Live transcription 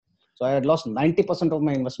So I had lost 90% of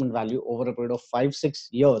my investment value over a period of 5-6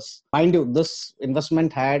 years. Mind you, this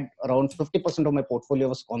investment had around 50% of my portfolio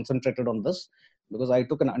was concentrated on this because I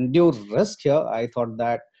took an undue risk here. I thought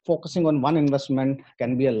that focusing on one investment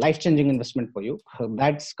can be a life-changing investment for you.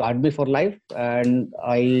 That scarred me for life, and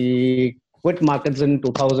I quit markets in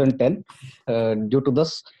 2010 due to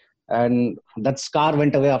this. And that scar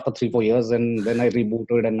went away after 3-4 years, and then I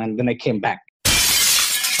rebooted, and then I came back.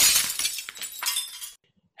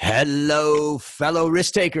 Hello, fellow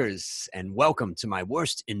risk takers, and welcome to my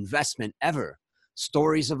worst investment ever,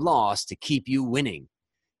 stories of loss to keep you winning.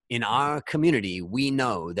 In our community, we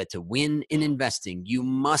know that to win in investing, you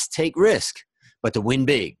must take risk, but to win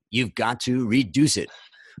big, you've got to reduce it.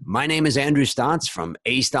 My name is Andrew Stotz from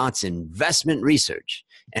A Stotz Investment Research,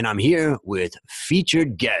 and I'm here with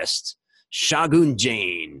featured guest, Shagun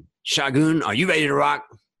Jain. Shagun, are you ready to rock?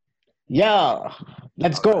 Yeah,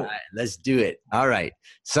 let's go. All right, let's do it. All right.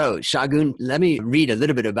 So, Shagun, let me read a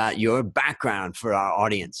little bit about your background for our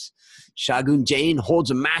audience. Shagun Jain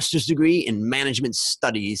holds a master's degree in management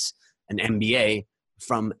studies, an MBA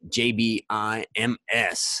from JBIMS,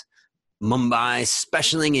 Mumbai,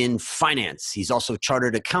 specializing in finance. He's also a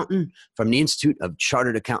chartered accountant from the Institute of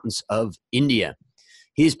Chartered Accountants of India.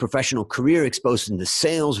 His professional career exposed into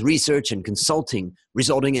sales, research, and consulting,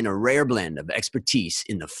 resulting in a rare blend of expertise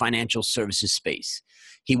in the financial services space.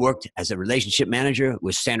 He worked as a relationship manager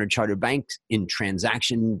with Standard Chartered Bank in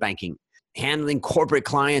transaction banking, handling corporate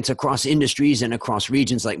clients across industries and across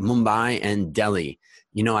regions like Mumbai and Delhi.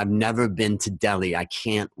 You know, I've never been to Delhi. I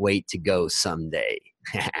can't wait to go someday.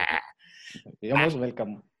 You're most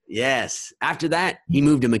welcome. Yes. After that, he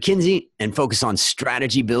moved to McKinsey and focused on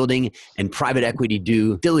strategy building and private equity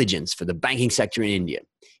due diligence for the banking sector in India.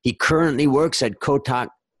 He currently works at Kotak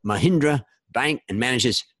Mahindra Bank and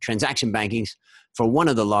manages transaction banking for one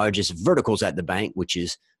of the largest verticals at the bank, which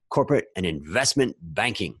is corporate and investment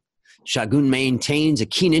banking. Shagun maintains a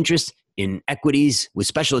keen interest in equities with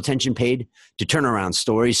special attention paid to turnaround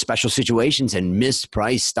stories, special situations, and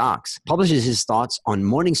mispriced stocks. Publishes his thoughts on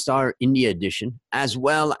Morningstar India edition, as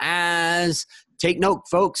well as, take note,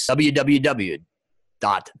 folks,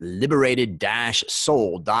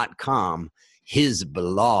 www.liberated-soul.com, his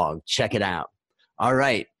blog. Check it out. All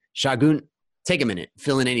right, Shagun, take a minute.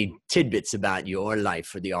 Fill in any tidbits about your life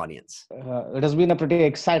for the audience. It has been a pretty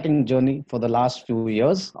exciting journey for the last few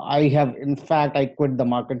years. I quit the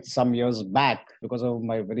market some years back because of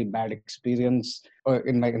my very bad experience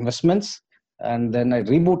in my investments. And then I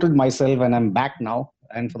rebooted myself and I'm back now.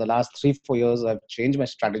 And for the last 3-4 years, I've changed my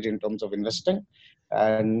strategy in terms of investing.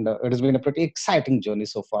 And it has been a pretty exciting journey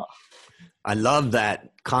so far. I love that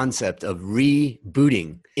concept of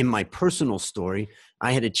rebooting. In my personal story,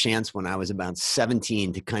 I had a chance when I was about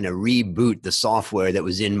 17 to kind of reboot the software that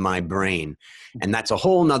was in my brain. And that's a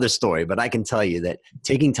whole nother story. But I can tell you that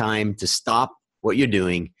taking time to stop what you're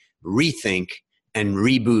doing, rethink, and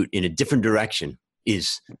reboot in a different direction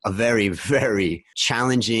is a very, very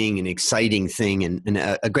challenging and exciting thing and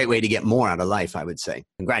a great way to get more out of life, I would say.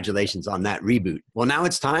 Congratulations on that reboot. Well, now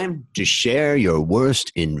it's time to share your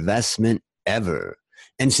worst investment ever.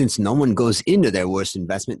 And since no one goes into their worst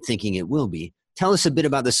investment thinking it will be, tell us a bit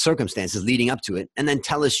about the circumstances leading up to it, and then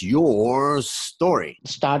tell us your story.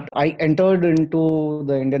 I entered into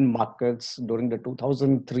the Indian markets during the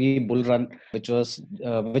 2003 bull run, which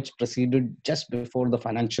preceded just before the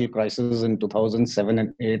financial crisis in 2007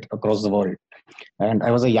 and 8 across the world. And I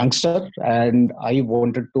was a youngster, and I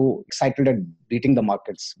excited at beating the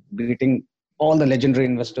markets, beating all the legendary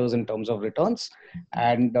investors in terms of returns.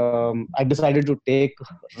 And I decided to take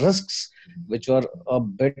risks which were a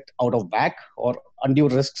bit out of whack, or undue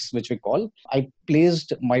risks, which we call. I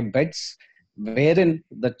placed my bets wherein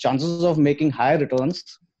the chances of making higher returns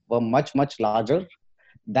were much, much larger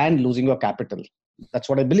than losing your capital. That's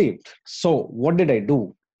what I believed. So what did I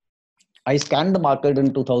do? I scanned the market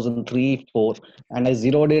in 2003-4, and I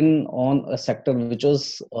zeroed in on a sector which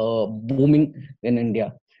was booming in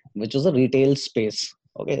India, which was the retail space.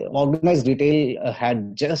 Okay, organized retail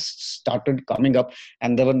had just started coming up,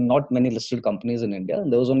 and there were not many listed companies in India.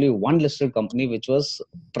 There was only one listed company which was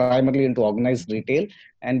primarily into organized retail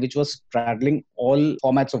and which was straddling all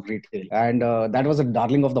formats of retail. And that was a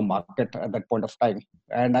darling of the market at that point of time.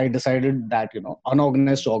 And I decided that,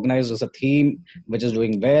 unorganized to organized is a theme which is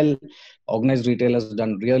doing well. Organized retail has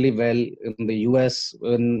done really well in the US,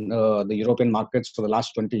 in the European markets for the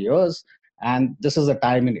last 20 years. And this is a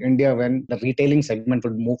time in India when the retailing segment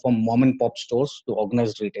would move from mom and pop stores to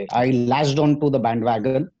organized retail. I latched onto the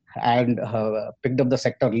bandwagon and picked up the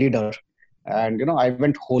sector leader. And, I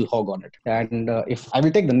went whole hog on it. And if I will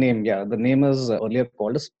take the name, the name is earlier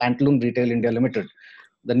called as Pantaloon Retail India Limited.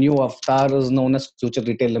 The new avatar is known as Future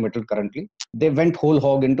Retail Limited currently. They went whole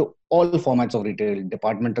hog into all formats of retail,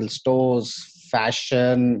 departmental stores,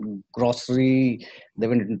 fashion, grocery. They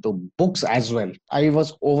went into books as well. I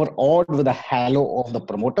was overawed with the halo of the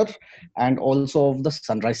promoter and also of the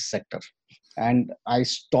sunrise sector. And I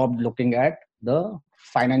stopped looking at the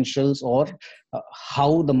financials or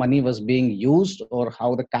how the money was being used or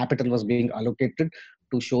how the capital was being allocated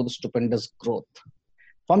to show the stupendous growth.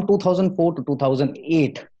 From 2004 to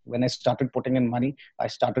 2008, when I started putting in money, I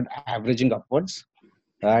started averaging upwards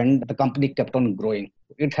and the company kept on growing.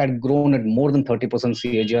 It had grown at more than 30%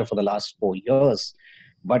 CAGR for the last 4 years.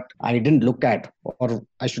 But I didn't look at, or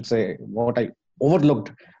I should say, what I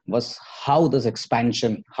overlooked was how this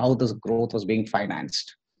expansion, how this growth was being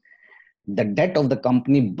financed. The debt of the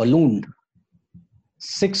company ballooned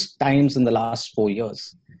 6 times in the last 4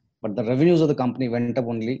 years, but the revenues of the company went up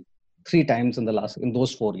only 3 times in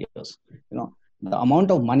those 4 years. The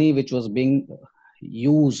amount of money which was being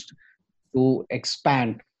used to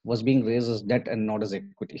expand was being raised as debt and not as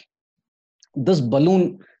equity. This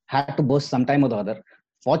balloon had to burst sometime or the other.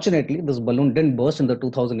 Fortunately, this balloon didn't burst in the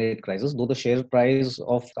 2008 crisis, though the share price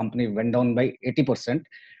of company went down by 80%,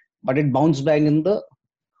 but it bounced back in the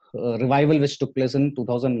revival which took place in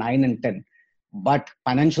 2009 and 10. But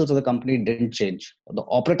financials of the company didn't change. The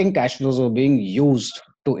operating cash flows were being used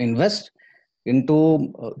to invest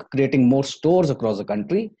into creating more stores across the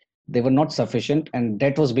country. They were not sufficient and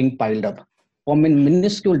debt was being piled up. From a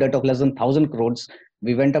minuscule debt of less than 1,000 crores,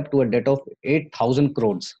 we went up to a debt of 8,000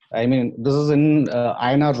 crores. I mean, this is in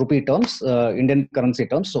INR rupee terms, Indian currency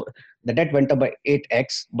terms. So the debt went up by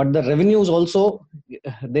 8x, but the revenues also,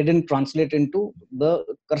 they didn't translate into the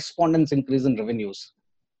correspondence increase in revenues.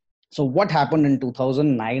 So what happened in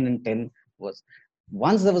 2009 and 10 was,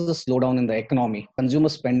 once there was a slowdown in the economy, consumer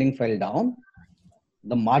spending fell down,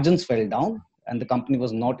 the margins fell down, and the company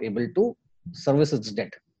was not able to service its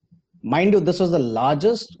debt. Mind you, this was the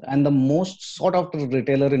largest and the most sought after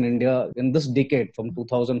retailer in India in this decade from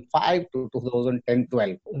 2005 to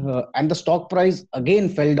 2010-12. And the stock price again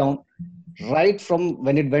fell down right from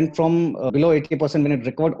when it went from below 80%, when it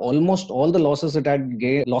recovered almost all the losses it had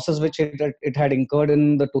gained, losses which it had incurred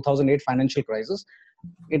in the 2008 financial crisis.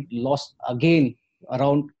 It lost again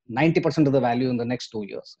around 90% of the value in the next 2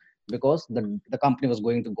 years because the company was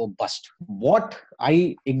going to go bust. What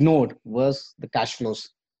I ignored was the cash flows.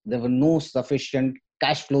 There were no sufficient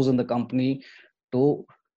cash flows in the company to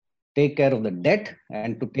take care of the debt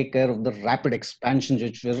and to take care of the rapid expansions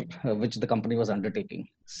which the company was undertaking.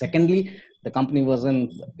 Secondly, the company was in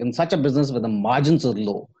such a business where the margins are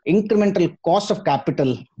low. Incremental cost of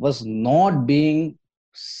capital was not being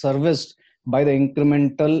serviced by the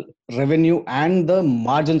incremental revenue and the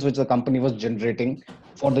margins which the company was generating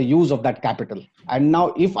for the use of that capital. And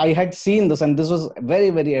now if I had seen this, and this was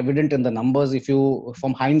very, very evident in the numbers, if you,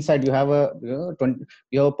 from hindsight, you have a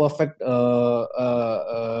perfect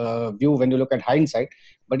view when you look at hindsight.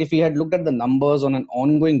 But if we had looked at the numbers on an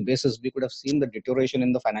ongoing basis, we could have seen the deterioration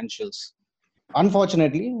in the financials.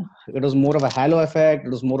 Unfortunately, it was more of a halo effect.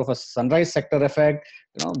 It was more of a sunrise sector effect,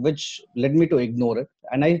 which led me to ignore it.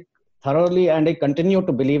 And I thoroughly, and I continue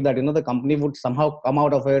to believe that, the company would somehow come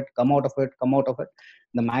out of it.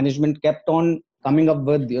 The management kept on coming up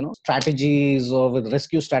with, strategies or with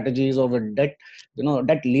rescue strategies or with debt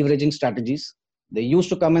leveraging strategies. They used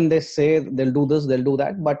to come and they say they'll do this, they'll do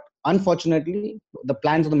that. But unfortunately, the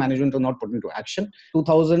plans of the management were not put into action.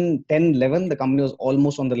 2010-11, the company was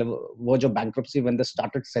almost on the verge of bankruptcy when they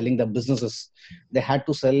started selling their businesses. They had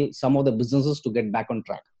to sell some of the businesses to get back on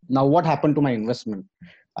track. Now, what happened to my investment?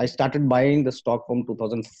 I started buying the stock from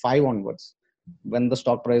 2005 onwards, when the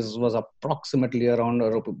stock price was approximately around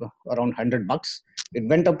 $100. It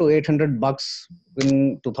went up to $800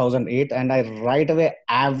 in 2008, and I right away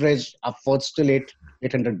averaged upwards till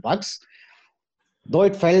 $800. Though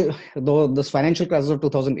it fell, though this financial crisis of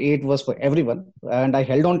 2008 was for everyone, and I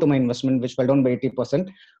held on to my investment, which fell down by 80%.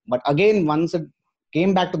 But again, once it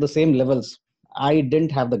came back to the same levels, I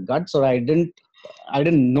didn't have the guts, or I didn't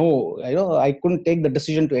know, I couldn't take the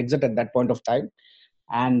decision to exit at that point of time.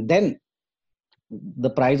 And then the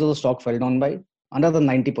price of the stock fell down by another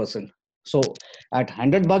 90%. So at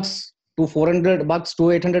 $100 to $400 to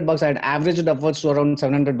 $800, I had averaged upwards to around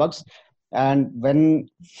 $700. And when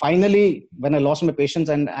I lost my patience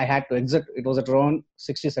and I had to exit, it was at around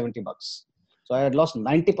 $60-70. So I had lost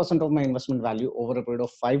 90% of my investment value over a period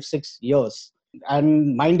of 5-6 years.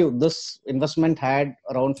 And mind you, this investment had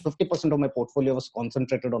around 50% of my portfolio was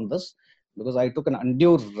concentrated on this, because I took an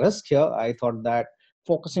undue risk here. I thought that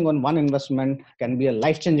focusing on one investment can be a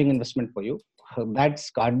life-changing investment for you. That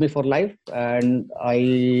scarred me for life, and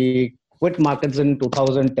I quit markets in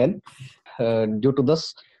 2010 due to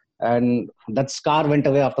this. And that scar went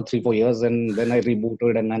away after 3-4 years, and then I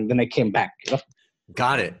rebooted, and then I came back.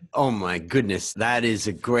 Got it. Oh my goodness. That is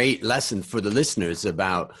a great lesson for the listeners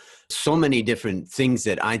about so many different things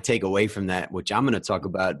that I take away from that, which I'm going to talk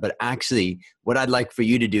about. But actually, what I'd like for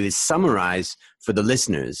you to do is summarize for the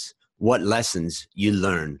listeners what lessons you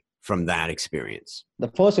learned from that experience.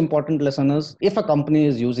 The first important lesson is, if a company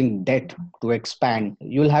is using debt to expand,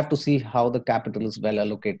 you'll have to see how the capital is well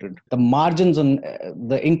allocated. The margins on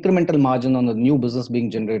the incremental margin on the new business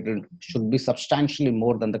being generated should be substantially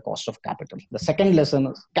more than the cost of capital. The second lesson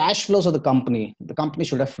is, cash flows of the company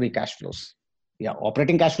should have free cash flows. Yeah,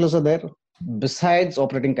 operating cash flows are there. Besides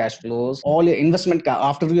operating cash flows, all your investment,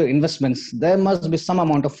 after your investments, there must be some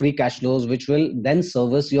amount of free cash flows, which will then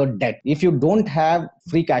service your debt. If you don't have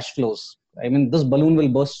free cash flows, I mean, this balloon will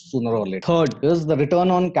burst sooner or later. Third is the return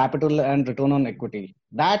on capital and return on equity.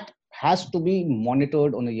 That has to be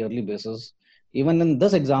monitored on a yearly basis. Even in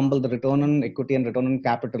this example, the return on equity and return on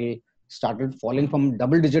capital started falling from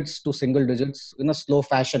double digits to single digits in a slow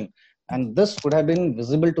fashion. And this would have been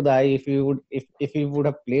visible to the eye if you would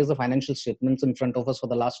have placed the financial statements in front of us for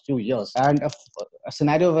the last few years. And a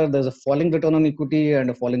scenario where there's a falling return on equity and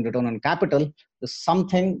a falling return on capital is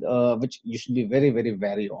something which you should be very, very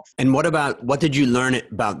wary of. And what did you learn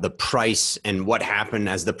about the price and what happened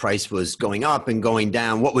as the price was going up and going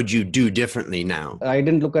down? What would you do differently now? I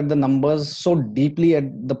didn't look at the numbers so deeply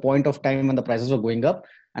at the point of time when the prices were going up.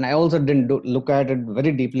 And I also didn't look at it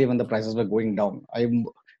very deeply when the prices were going down.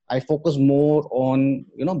 I focus more on,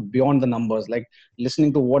 beyond the numbers, like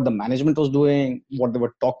listening to what the management was doing, what they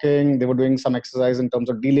were talking. They were doing some exercise in terms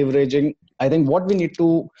of deleveraging. I think what we need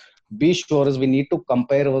to be sure is we need to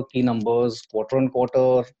compare our key numbers quarter on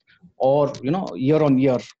quarter or, year on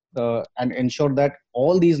year, and ensure that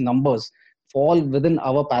all these numbers fall within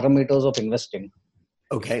our parameters of investing.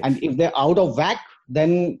 Okay. And if they're out of whack,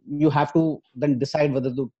 then you have to then decide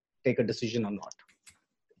whether to take a decision or not.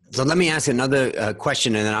 So let me ask another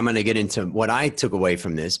question, and then I'm going to get into what I took away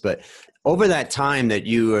from this. But over that time that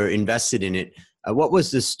you were invested in it, what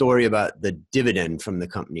was the story about the dividend from the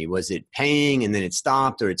company? Was it paying and then it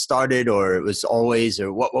stopped, or it started, or it was always,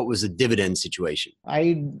 or what was the dividend situation?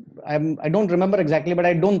 I don't remember exactly, but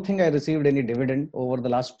I don't think I received any dividend over the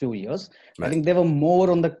last few years. Right. I think they were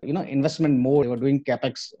more on the investment mode. They were doing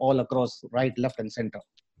capex all across, right, left, and center.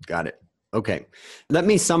 Got it. Okay. Let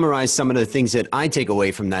me summarize some of the things that I take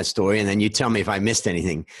away from that story, and then you tell me if I missed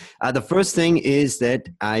anything. The first thing is that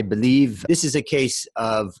I believe this is a case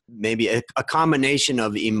of maybe a combination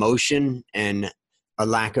of emotion and a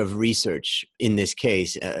lack of research in this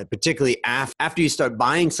case, particularly after you start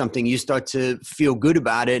buying something, you start to feel good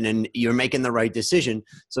about it and you're making the right decision.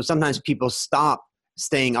 So sometimes people stop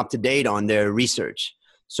staying up to date on their research.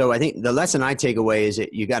 So I think the lesson I take away is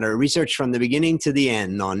that you got to research from the beginning to the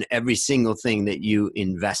end on every single thing that you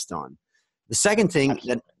invest on. The second thing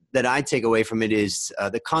that I take away from it is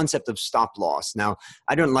the concept of stop loss. Now,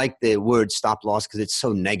 I don't like the word stop loss because it's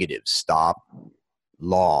so negative. Stop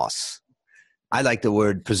loss. I like the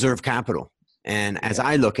word preserve capital. And as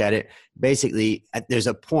I look at it, basically, there's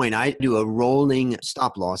a point. I do a rolling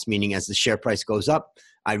stop loss, meaning as the share price goes up,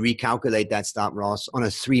 I recalculate that stop loss on a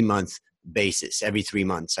 3-month basis. Every 3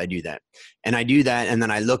 months I do that. And I do that, and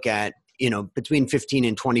then I look at, between 15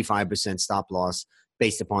 and 25% stop loss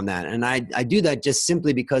based upon that. And I do that just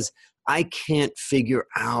simply because I can't figure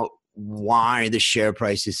out why the share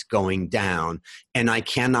price is going down, and I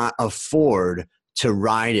cannot afford to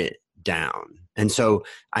ride it down. And so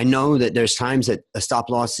I know that there's times that a stop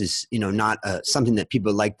loss is, not something that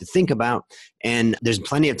people like to think about. And there's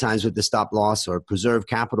plenty of times with the stop loss or preserve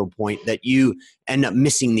capital point that you end up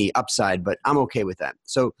missing the upside, but I'm okay with that.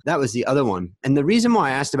 So that was the other one. And the reason why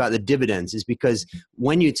I asked about the dividends is because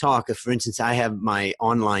when you talk, for instance, I have my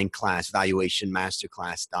online class,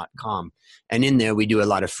 valuationmasterclass.com. And in there, we do a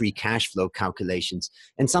lot of free cash flow calculations.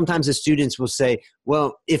 And sometimes the students will say,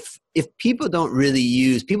 well, if people don't really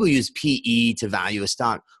people use PE to value a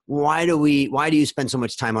stock, why do you spend so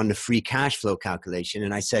much time on the free cash flow calculation?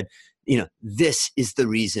 And I said, this is the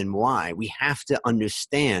reason why. We have to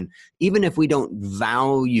understand, even if we don't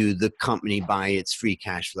value the company by its free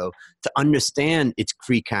cash flow, to understand its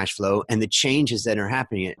free cash flow and the changes that are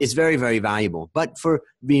happening is very, very valuable. But for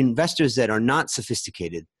the investors that are not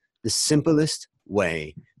sophisticated, the simplest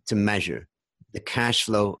way to measure the cash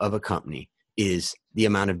flow of a company is the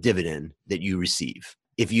amount of dividend that you receive.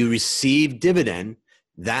 If you receive dividend,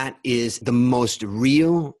 that is the most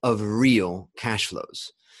real of real cash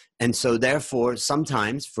flows. And so therefore,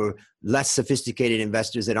 sometimes for less sophisticated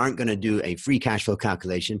investors that aren't going to do a free cash flow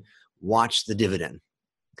calculation, watch the dividend.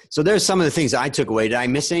 So there's some of the things I took away. Did I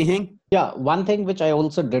miss anything? Yeah, one thing which I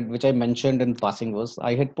also did, which I mentioned in passing, was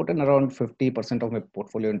I had put in around 50% of my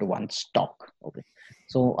portfolio into one stock. Okay.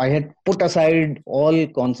 So I had put aside all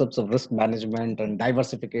concepts of risk management and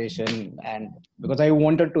diversification, and because I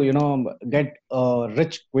wanted to, get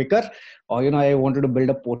rich quicker, or, I wanted to build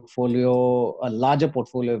a portfolio, a larger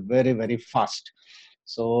portfolio very, very fast.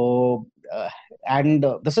 So, and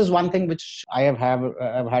this is one thing which I've had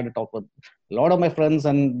a talk with a lot of my friends,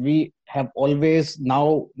 and we have always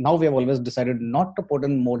now we have always decided not to put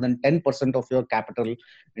in more than 10% of your capital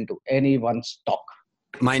into any one stock.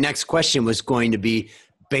 My next question was going to be,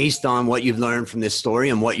 based on what you've learned from this story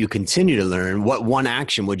and what you continue to learn, what one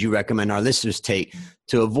action would you recommend our listeners take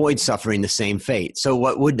to avoid suffering the same fate? So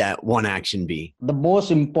what would that one action be? The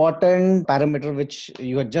most important parameter which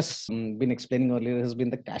you had just been explaining earlier has been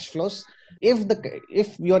the cash flows.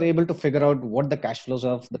 If you are able to figure out what the cash flows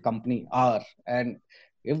of the company are, and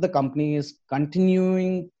if the company is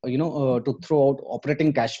continuing, to throw out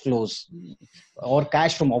operating cash flows or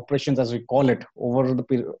cash from operations, as we call it, over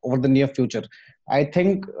the near future, I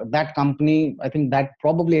think that probably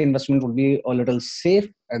investment would be a little safe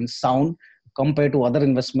and sound compared to other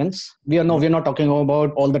investments. We're not talking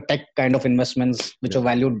about all the tech kind of investments which are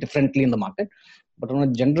valued differently in the market, but on a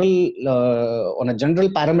general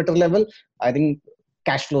parameter level, I think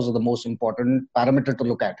cash flows are the most important parameter to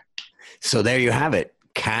look at. So there you have it.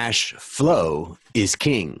 Cash flow is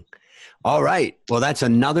king. All right. Well, that's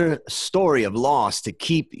another story of loss to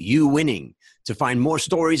keep you winning. To find more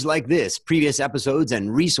stories like this, previous episodes,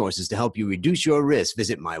 and resources to help you reduce your risk,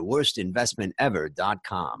 visit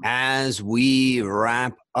myworstinvestmentever.com. As we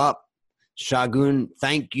wrap up, Shagun,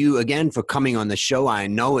 thank you again for coming on the show. I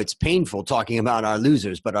know it's painful talking about our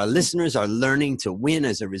losers, but our listeners are learning to win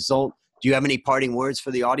as a result. Do you have any parting words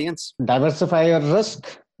for the audience? Diversify your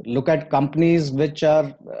risk. Look at companies which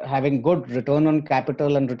are having good return on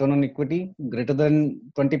capital and return on equity, greater than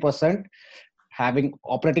 20%, having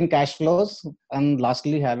operating cash flows, and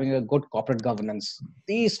lastly, having a good corporate governance.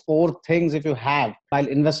 These four things, if you have while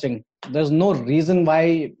investing, there's no reason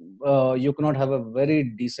why you cannot have a very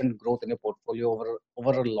decent growth in your portfolio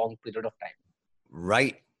over a long period of time.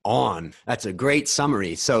 Right on. That's a great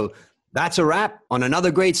summary. So that's a wrap on another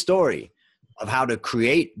great story of how to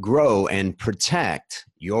create, grow, and protect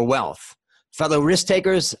your wealth. Fellow risk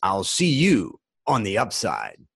takers, I'll see you on the upside.